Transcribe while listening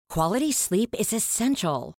Quality sleep is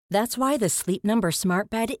essential. That's why the Sleep Number Smart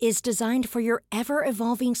Bed is designed for your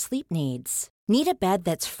ever-evolving sleep needs. Need a bed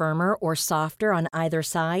that's firmer or softer on either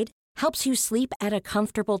side? Helps you sleep at a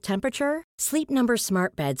comfortable temperature? Sleep Number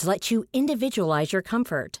Smart Beds let you individualize your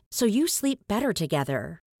comfort, so you sleep better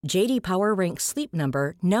together. J.D. Power ranks Sleep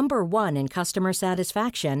Number number 1 in customer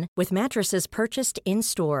satisfaction with mattresses purchased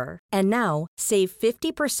in-store. And now, save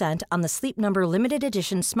 50% on the Sleep Number Limited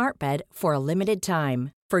Edition Smart Bed for a limited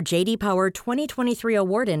time. For J.D. Power 2023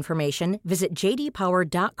 award information, visit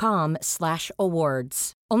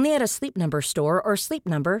jdpower.com/awards. Only at a Sleep Number store or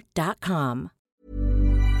sleepnumber.com.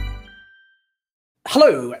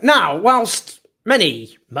 Hello. Now, whilst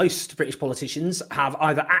most British politicians have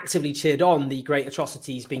either actively cheered on the great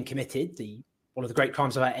atrocities being committed, one of the great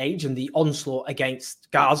crimes of our age, and the onslaught against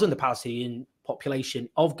Gaza and the Palestinian population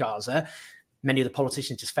of Gaza, many of the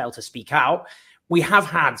politicians just failed to speak out. We have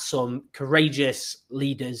had some courageous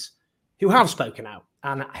leaders who have spoken out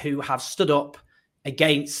and who have stood up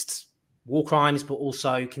against war crimes, but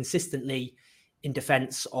also consistently in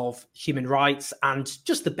defense of human rights and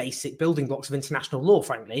just the basic building blocks of international law,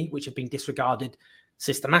 frankly, which have been disregarded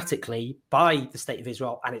systematically by the State of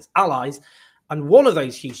Israel and its allies. And one of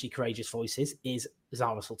those hugely courageous voices is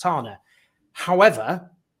Zarah Sultana.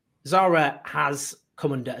 However, Zarah has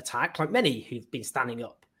come under attack, like many who've been standing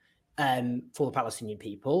up for the Palestinian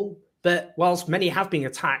people. But whilst many have been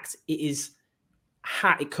attacked, it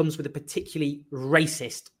comes with a particularly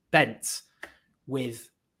racist bent, with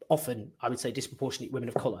often, I would say, disproportionately women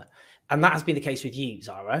of colour. And that has been the case with you,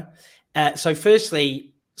 Zarah. So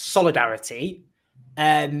firstly, solidarity.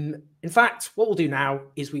 In fact, what we'll do now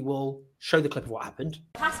is we will show the clip of what happened.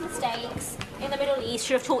 Past mistakes in the Middle East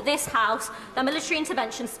should have taught this House that military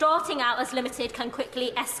intervention starting out as limited can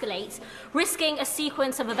quickly escalate, risking a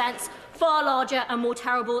sequence of events far larger and more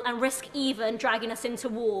terrible and risk even dragging us into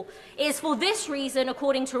war. It is for this reason,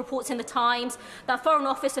 according to reports in the Times, that Foreign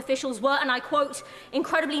Office officials were, and I quote,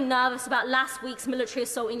 incredibly nervous about last week's military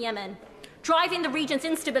assault in Yemen. Driving the region's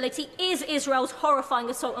instability is Israel's horrifying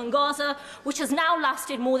assault on Gaza, which has now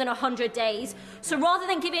lasted more than 100 days. So rather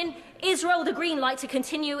than giving Israel the green light to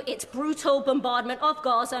continue its brutal bombardment of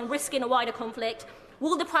Gaza and risking a wider conflict,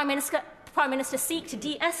 will the Prime Minister seek to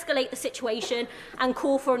de-escalate the situation and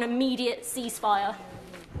call for an immediate ceasefire?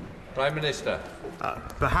 Prime Minister.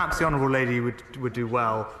 Perhaps the Honourable Lady would do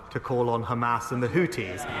well to call on Hamas and the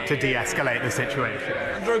Houthis to de-escalate the situation.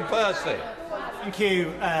 Andrew Percy. Thank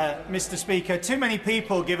you, Mr. Speaker. Too many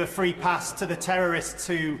people give a free pass to the terrorists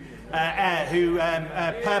who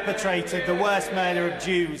perpetrated the worst murder of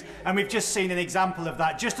Jews, and we've just seen an example of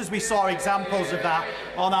that, just as we saw examples of that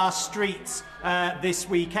on our streets this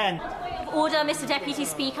weekend. Order, Mr. Deputy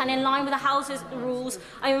Speaker, and in line with the House's rules,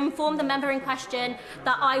 I informed the member in question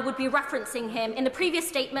that I would be referencing him. In the previous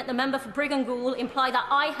statement, the member for Brigg and Goole implied that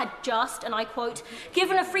I had just, and I quote,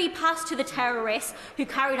 given a free pass to the terrorists who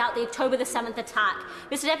carried out the October the 7th attack.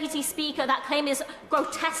 Mr. Deputy Speaker, that claim is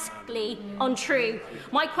grotesquely untrue.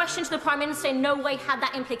 My question to the Prime Minister in no way had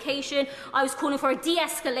that implication. I was calling for a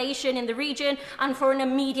de-escalation in the region and for an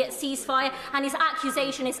immediate ceasefire, and his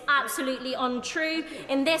accusation is absolutely untrue.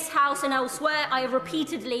 In this House and elsewhere, I have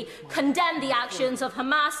repeatedly condemned the actions of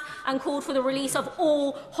Hamas and called for the release of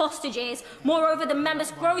all hostages. Moreover, the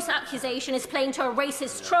member's gross accusation is playing to a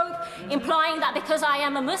racist trope, implying that because I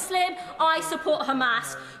am a Muslim, I support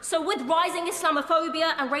Hamas. So with rising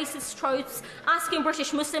Islamophobia and racist tropes asking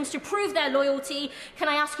British Muslims to prove their loyalty, can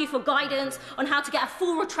I ask you for guidance on how to get a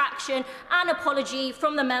full retraction and apology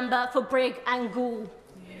from the member for Brigg and Goole?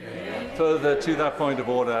 Further to that point of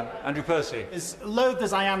order, Andrew Percy. As loath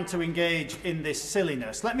as I am to engage in this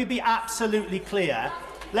silliness, let me be absolutely clear.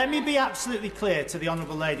 Let me be absolutely clear to the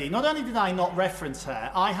Honourable Lady. Not only did I not reference her,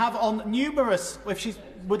 I have on numerous, if she'd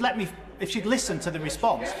listen to the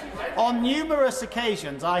response, on numerous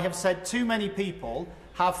occasions I have said too many people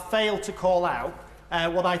have failed to call out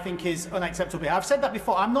what I think is unacceptable. I've said that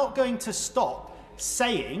before. I'm not going to stop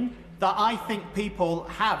saying that I think people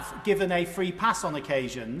have given a free pass on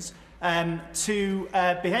occasions to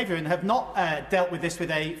behaviour and have not dealt with this with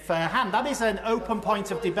a fair hand. That is an open point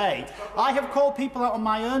of debate. I have called people out on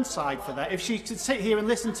my own side for that. If she should sit here and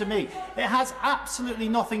listen to me, it has absolutely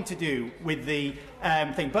nothing to do with the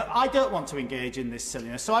thing. But I don't want to engage in this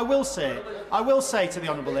silliness. So I will say to the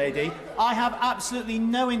Honourable Lady, I have absolutely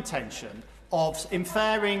no intention of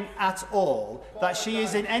inferring at all that she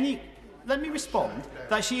is in any let me respond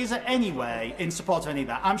that she is in any way in support of any of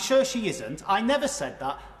that. I'm sure she isn't. I never said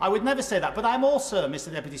that. I would never say that. But I'm also,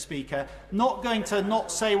 Mr. Deputy Speaker, not going to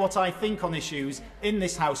not say what I think on issues in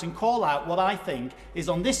this House and call out what I think is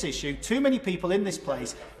on this issue. Too many people in this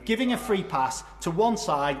place giving a free pass to one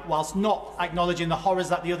side whilst not acknowledging the horrors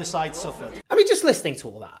that the other side suffered. I mean, just listening to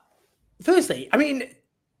all that. Firstly, I mean,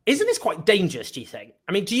 isn't this quite dangerous, do you think?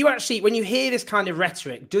 I mean, do you actually, when you hear this kind of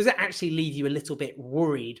rhetoric, does it actually leave you a little bit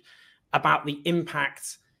worried about the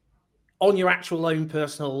impact on your actual own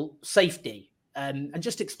personal safety? And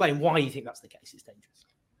just explain why you think that's the case. It's dangerous.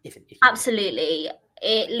 If Absolutely.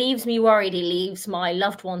 It leaves me worried. It leaves my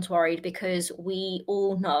loved ones worried, because we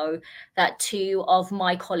all know that 2 of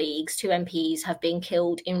my colleagues, 2 MPs, have been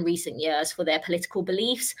killed in recent years for their political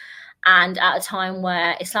beliefs. And at a time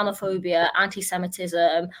where Islamophobia,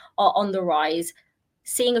 anti-Semitism are on the rise,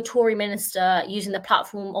 seeing a Tory minister using the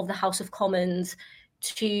platform of the House of Commons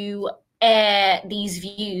to air these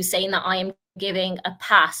views, saying that I am giving a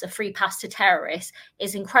free pass to terrorists,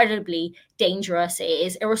 is incredibly dangerous. It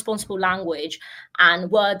is irresponsible language, and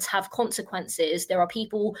words have consequences. There are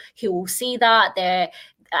people who will see that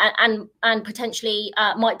and potentially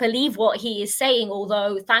might believe what he is saying,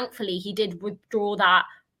 although thankfully he did withdraw that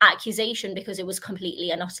accusation because it was completely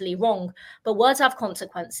and utterly wrong. But words have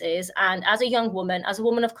consequences, and as a young woman, as a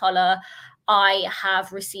woman of color, I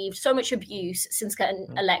have received so much abuse since getting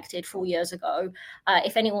elected 4 years ago.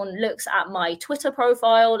 If anyone looks at my Twitter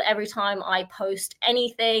profile, every time I post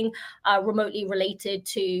anything remotely related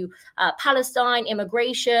to Palestine,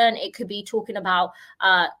 immigration, it could be talking about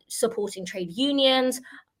supporting trade unions,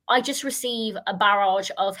 I just receive a barrage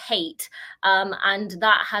of hate. And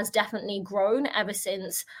that has definitely grown ever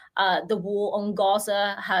since the war on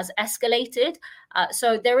Gaza has escalated.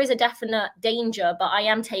 So there is a definite danger, but I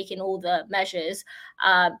am taking all the measures.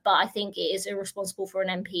 But I think it is irresponsible for an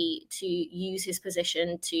MP to use his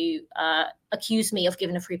position to accuse me of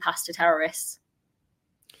giving a free pass to terrorists.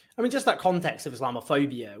 I mean, just that context of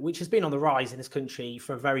Islamophobia, which has been on the rise in this country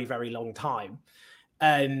for a very, very long time.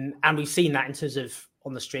 And we've seen that in terms of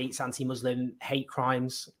on the streets, anti-Muslim hate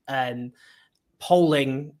crimes,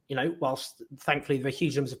 polling, whilst thankfully there are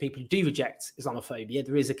huge numbers of people who do reject Islamophobia,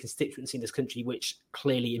 there is a constituency in this country which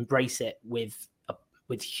clearly embrace it with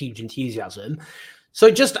huge enthusiasm. So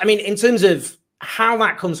just, I mean, in terms of how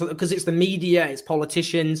that comes from, because it's the media, it's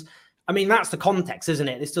politicians, I mean, that's the context, isn't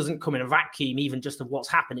it? This doesn't come in a vacuum, even just of what's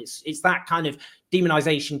happened. It's that kind of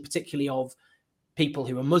demonization, particularly of people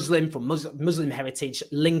who are Muslim, from Muslim heritage,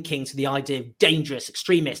 linking to the idea of dangerous,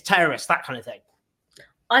 extremist, terrorists, that kind of thing.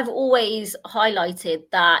 I've always highlighted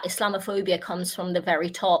that Islamophobia comes from the very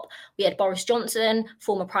top. We had Boris Johnson,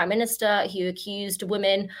 former Prime Minister, who accused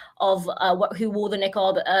women of who wore the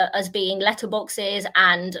niqab as being letterboxes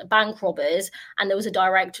and bank robbers. And there was a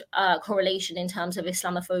direct correlation in terms of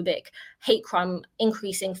Islamophobic hate crime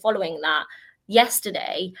increasing following that.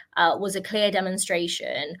 Yesterday was a clear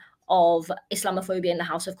demonstration of Islamophobia in the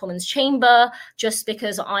House of Commons chamber. Just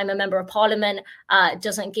because I'm a member of parliament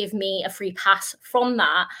doesn't give me a free pass from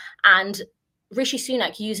that. And Rishi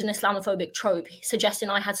Sunak used an Islamophobic trope, suggesting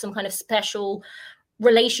I had some kind of special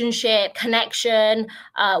relationship, connection,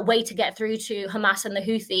 way to get through to Hamas and the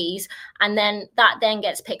Houthis. And then that then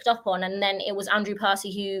gets picked up on. And then it was Andrew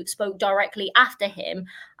Percy who spoke directly after him,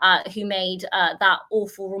 who made that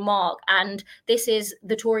awful remark. And this is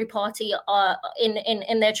the Tory party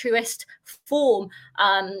in their truest form.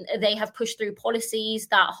 They have pushed through policies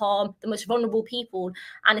that harm the most vulnerable people.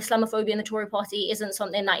 And Islamophobia in the Tory party isn't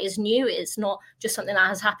something that is new. It's not just something that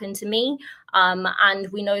has happened to me. And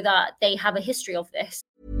we know that they have a history of this.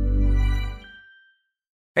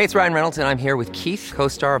 Hey, it's Ryan Reynolds, and I'm here with Keith,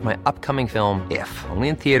 co-star of my upcoming film, If, only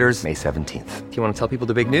in theaters May 17th. Do you want to tell people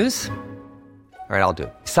the big news? All right, I'll do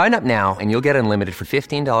it. Sign up now and you'll get unlimited for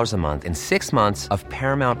 $15 a month and 6 months of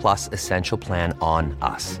Paramount Plus Essential Plan on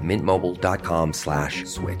us.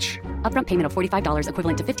 MintMobile.com/switch. Upfront payment of $45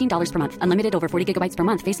 equivalent to $15 per month. Unlimited over 40 gigabytes per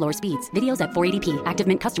month. Face lower speeds. Videos at 480p. Active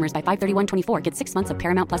Mint customers by 531.24 get 6 months of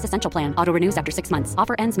Paramount Plus Essential Plan. Auto renews after 6 months.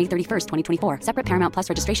 Offer ends May 31st, 2024. Separate Paramount Plus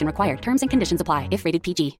registration required. Terms and conditions apply if rated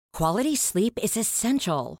PG. Quality sleep is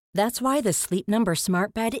essential. That's why the Sleep Number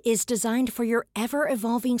Smart Bed is designed for your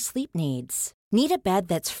ever-evolving sleep needs. Need a bed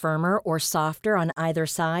that's firmer or softer on either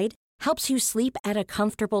side? Helps you sleep at a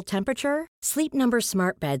comfortable temperature? Sleep Number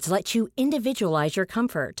Smart Beds let you individualize your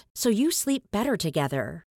comfort so you sleep better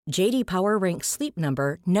together. JD Power ranks Sleep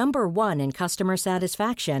Number number 1 in customer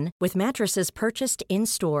satisfaction with mattresses purchased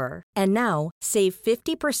in-store. And now, save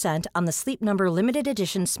 50% on the Sleep Number Limited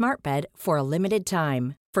Edition Smart Bed for a limited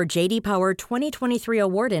time. For JD Power 2023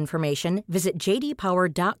 award information, visit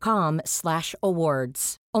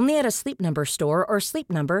jdpower.com/awards. Only at a Sleep Number store or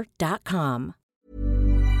sleepnumber.com.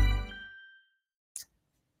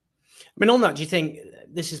 I mean, on that, do you think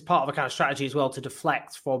this is part of a kind of strategy as well to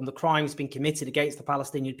deflect from the crimes being committed against the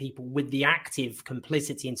Palestinian people with the active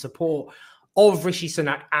complicity and support of Rishi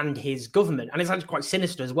Sunak and his government? And it's actually quite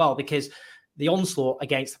sinister as well, because the onslaught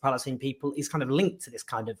against the Palestinian people is kind of linked to this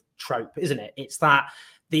kind of trope, isn't it? It's that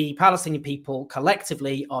the Palestinian people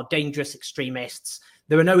collectively are dangerous extremists.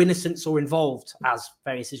 There are no innocents or involved, as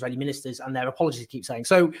various Israeli ministers and their apologies keep saying.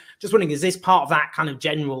 So just wondering, is this part of that kind of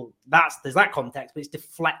general, there's that context, but it's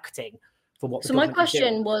deflecting from what the my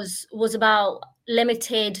question was about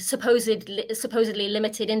supposedly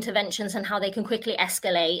limited interventions and how they can quickly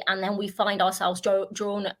escalate, and then we find ourselves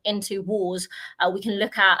drawn into wars. We can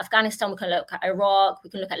look at Afghanistan, we can look at Iraq, we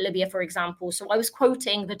can look at Libya, for example. So I was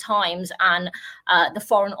quoting the Times and the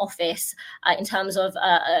Foreign Office in terms of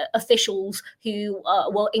officials who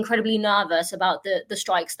were incredibly nervous about the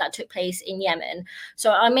strikes that took place in Yemen.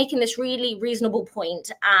 So I'm making this really reasonable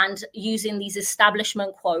point and using these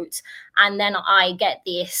establishment quotes, and then I get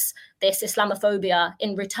this Islamophobia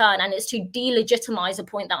in return, and it's to delegitimize a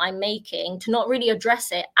point that I'm making, to not really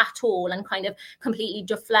address it at all and kind of completely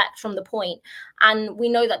deflect from the point. And we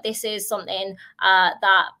know that this is something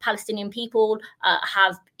that Palestinian people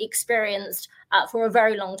have experienced for a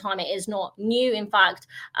very long time. It is not new. In fact,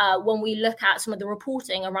 when we look at some of the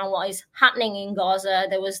reporting around what is happening in Gaza,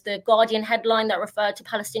 there was the Guardian headline that referred to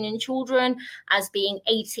Palestinian children as being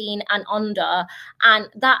 18 and under, and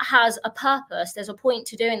that has a purpose. There's a point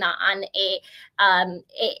to doing that, and it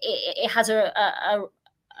has a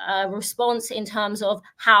response in terms of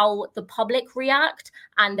how the public react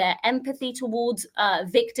and their empathy towards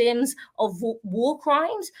victims of war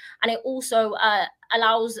crimes. And it also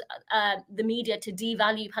allows the media to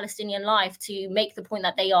devalue Palestinian life, to make the point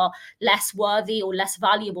that they are less worthy or less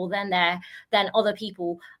valuable than other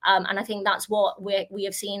people. And I think that's what we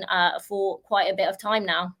have seen for quite a bit of time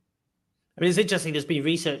now. I mean, it's interesting. There's been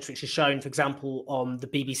research which has shown, for example, on the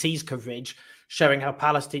BBC's coverage, showing how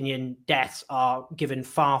Palestinian deaths are given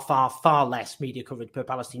far, far, far less media coverage per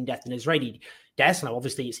Palestinian death than Israeli deaths. Now,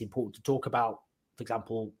 obviously, it's important to talk about, for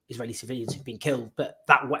example, Israeli civilians who've been killed, but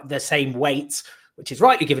the same weight, which is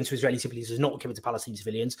rightly given to Israeli civilians, is not given to Palestinian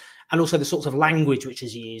civilians. And also the sorts of language which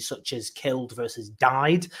is used, such as killed versus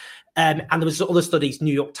died. And there was other studies,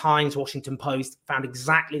 New York Times, Washington Post, found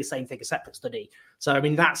exactly the same thing, a separate study. So, I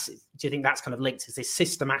mean, do you think that's kind of linked to this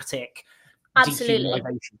systematic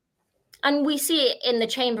dehumanization? And we see it in the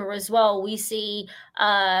chamber as well. We see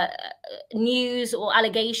news or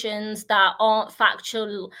allegations that aren't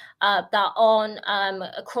factual, that aren't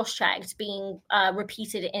cross-checked, being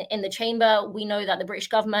repeated in the chamber. We know that the British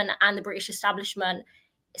government and the British establishment,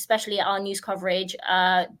 especially our news coverage,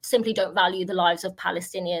 simply don't value the lives of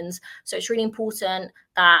Palestinians. So it's really important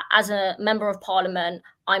that as a member of parliament,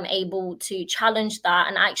 I'm able to challenge that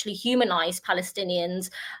and actually humanize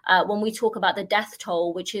Palestinians. When we talk about the death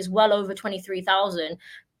toll, which is well over 23,000,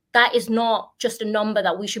 that is not just a number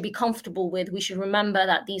that we should be comfortable with. We should remember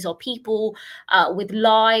that these are people with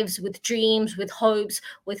lives, with dreams, with hopes,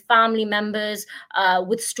 with family members,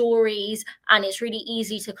 with stories. And it's really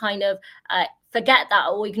easy to kind of forget that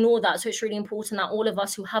or ignore that. So it's really important that all of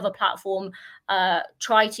us who have a platform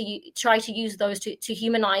try to use those to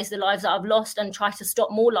humanize the lives that I've lost and try to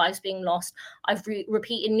stop more lives being lost. I've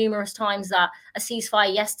repeated numerous times that a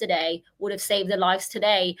ceasefire yesterday would have saved the lives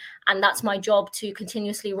today. And that's my job, to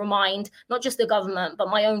continuously remind not just the government, but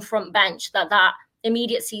my own front bench that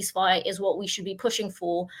immediate ceasefire is what we should be pushing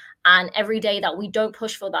for. And every day that we don't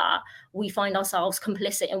push for that, we find ourselves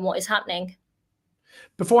complicit in what is happening.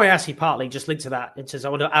 Before I ask you, partly just linked to that, it says I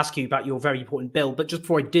want to ask you about your very important bill. But just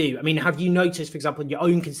before I do, I mean, have you noticed, for example, in your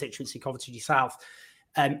own constituency, Coventry South,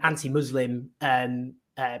 anti-Muslim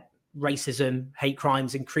racism, hate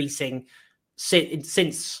crimes increasing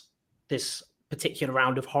since this particular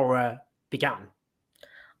round of horror began?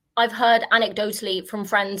 I've heard anecdotally from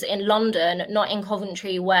friends in London, not in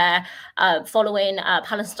Coventry, where following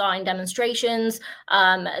Palestine demonstrations,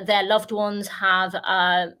 their loved ones have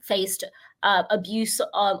faced abuse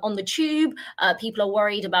on the tube. People are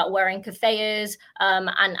worried about wearing keffiyehs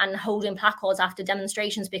and holding placards after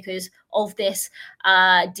demonstrations because of this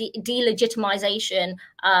delegitimization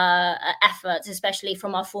efforts, especially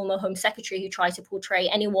from our former Home Secretary, who tried to portray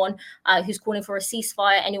anyone who's calling for a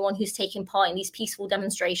ceasefire, anyone who's taking part in these peaceful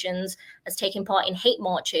demonstrations as taking part in hate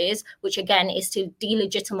marches, which again is to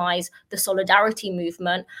delegitimize the solidarity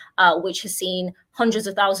movement, which has seen hundreds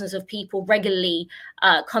of thousands of people regularly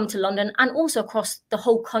come to London, and also across the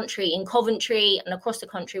whole country. In Coventry and across the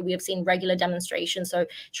country, we have seen regular demonstrations. So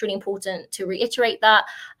it's really important to reiterate that.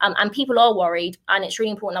 And people are worried, and it's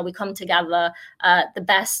really important that we come together. The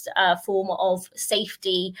best form of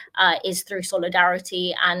safety is through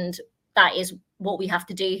solidarity, and that is what we have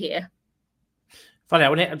to do here. Finally, I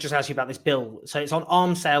want to just ask you about this bill. So it's on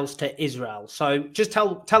arms sales to Israel. So just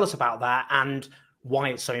tell us about that and why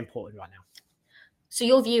it's so important right now. So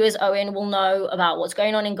your viewers, Owen, will know about what's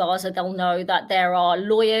going on in Gaza. They'll know that there are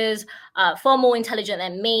lawyers far more intelligent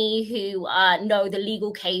than me who know the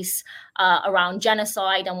legal case around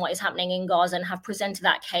genocide and what is happening in Gaza and have presented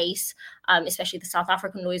that case, especially the South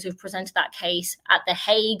African lawyers who've presented that case at The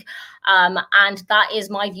Hague. And that is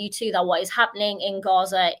my view too, that what is happening in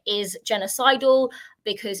Gaza is genocidal,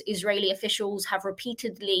 because Israeli officials have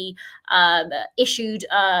repeatedly issued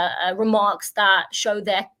remarks that show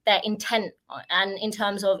their intent and in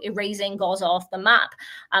terms of erasing Gaza off the map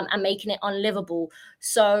and making it unlivable.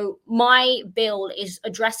 So my bill is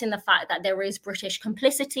addressing the fact that there is British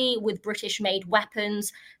complicity with British-made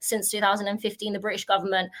weapons. Since 2015, the British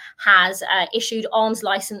government has issued arms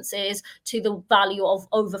licenses to the value of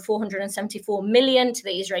over 474 million to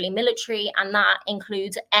the Israeli military, and that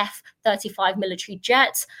includes F-35 military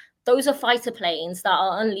jets. Those are fighter planes that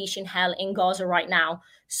are unleashing hell in Gaza right now.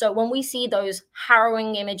 So when we see those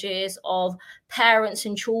harrowing images of parents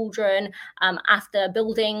and children after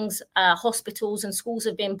buildings, hospitals and schools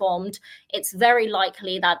have been bombed, it's very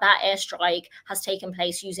likely that that airstrike has taken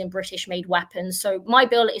place using British-made weapons. So my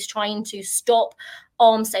bill is trying to stop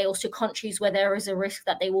arms sales to countries where there is a risk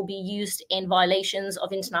that they will be used in violations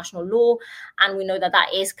of international law. And we know that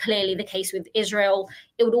that is clearly the case with Israel.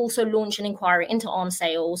 It would also launch an inquiry into arms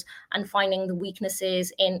sales and finding the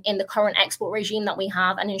weaknesses in the current export regime that we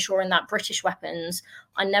have, and ensuring that British weapons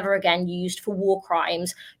are never again used for war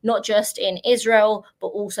crimes, not just in Israel, but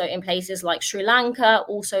also in places like Sri Lanka,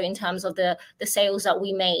 also in terms of the sales that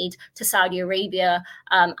we made to Saudi Arabia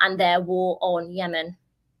and their war on Yemen.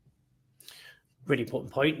 Really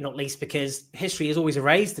important point, not least because history is always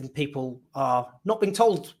erased and people are not being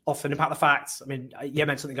told often about the facts. I mean,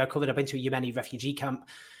 Yemen, something I covered. I've been to a Yemeni refugee camp,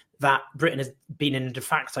 that Britain has been in a de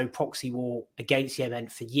facto proxy war against Yemen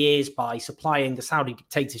for years by supplying the Saudi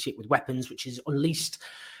dictatorship with weapons, which has unleashed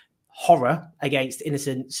horror against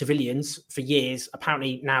innocent civilians for years.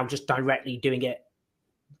 Apparently now just directly doing it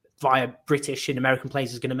via British and American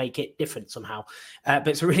planes is going to make it different somehow. But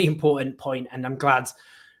it's a really important point, and I'm glad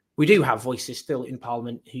we do have voices still in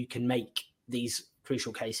Parliament who can make these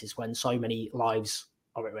crucial cases when so many lives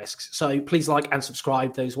are at risk. So please like and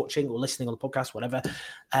subscribe, those watching or listening on the podcast, whatever.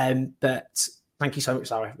 But thank you so much,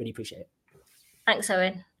 Zarah. Really appreciate it. Thanks,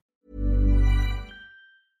 Owen.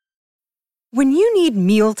 When you need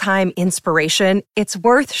mealtime inspiration, it's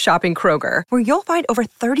worth shopping Kroger, where you'll find over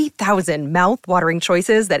 30,000 mouth-watering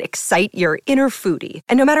choices that excite your inner foodie.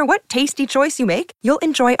 And no matter what tasty choice you make, you'll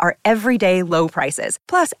enjoy our everyday low prices,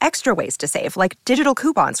 plus extra ways to save, like digital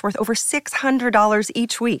coupons worth over $600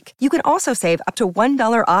 each week. You can also save up to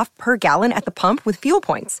 $1 off per gallon at the pump with fuel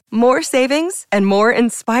points. More savings and more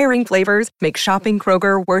inspiring flavors make shopping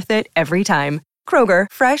Kroger worth it every time. Kroger,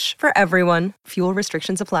 fresh for everyone. Fuel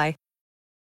restrictions apply.